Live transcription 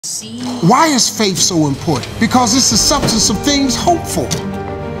Why is faith so important? Because it's the substance of things hoped for.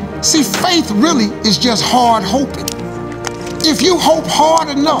 See, faith really is just hard hoping. If you hope hard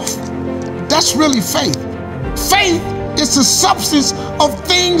enough, that's really faith. Faith is the substance of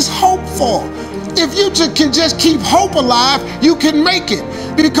things hoped for. If you can just keep hope alive, you can make it.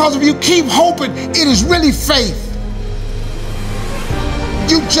 Because if you keep hoping, it is really faith.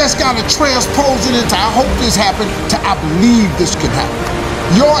 You just got to transpose it into I hope this happened to I believe this could happen.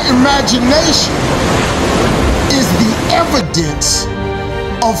 Your imagination is the evidence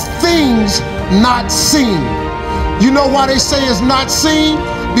of things not seen. You know why they say it's not seen?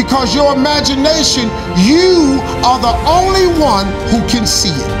 Because your imagination, you are the only one who can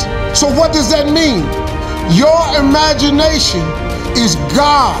see it. So what does that mean? Your imagination is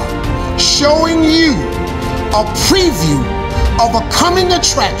God showing you a preview of a coming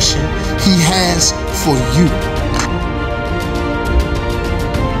attraction He has for you.